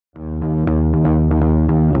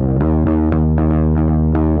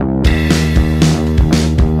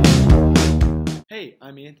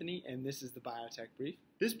I'm Anthony, and this is the Biotech Brief.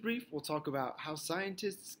 This brief will talk about how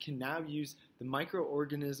scientists can now use the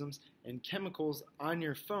microorganisms and chemicals on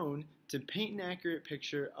your phone to paint an accurate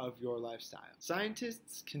picture of your lifestyle.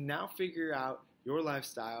 Scientists can now figure out your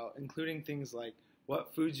lifestyle, including things like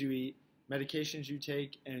what foods you eat, medications you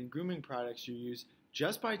take, and grooming products you use,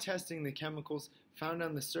 just by testing the chemicals found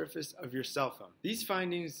on the surface of your cell phone. These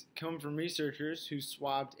findings come from researchers who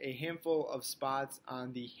swabbed a handful of spots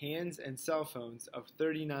on the hands and cell phones of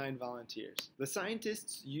 39 volunteers. The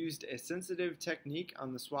scientists used a sensitive technique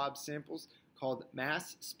on the swab samples called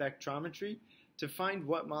mass spectrometry to find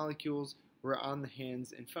what molecules were on the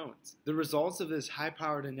hands and phones. The results of this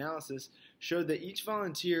high-powered analysis showed that each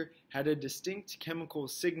volunteer had a distinct chemical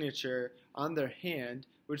signature on their hand,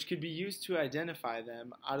 which could be used to identify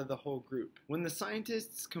them out of the whole group. When the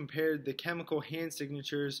scientists compared the chemical hand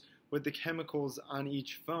signatures with the chemicals on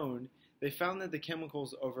each phone, they found that the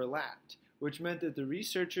chemicals overlapped, which meant that the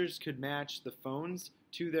researchers could match the phones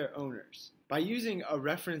to their owners. By using a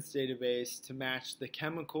reference database to match the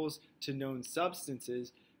chemicals to known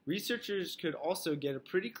substances, researchers could also get a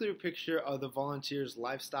pretty clear picture of the volunteers'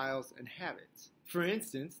 lifestyles and habits. For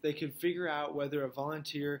instance, they could figure out whether a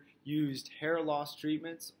volunteer used hair loss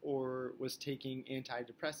treatments or was taking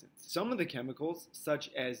antidepressants. Some of the chemicals,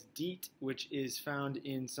 such as DEET, which is found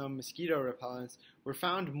in some mosquito repellents, were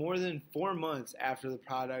found more than 4 months after the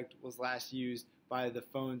product was last used by the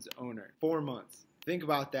phone's owner. 4 months. Think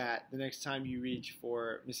about that the next time you reach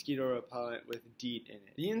for mosquito repellent with DEET in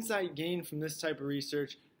it. The insight gained from this type of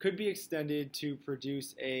research could be extended to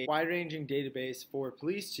produce a wide-ranging database for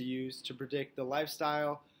police to use to predict the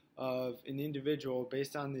lifestyle of an individual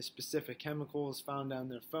based on the specific chemicals found on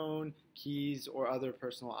their phone, keys, or other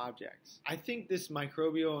personal objects. I think this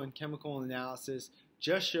microbial and chemical analysis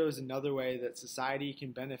just shows another way that society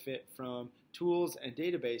can benefit from tools and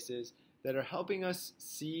databases that are helping us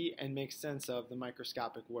see and make sense of the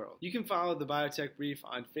microscopic world. You can follow the Biotech Brief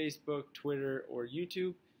on Facebook, Twitter, or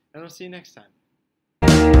YouTube, and I'll see you next time.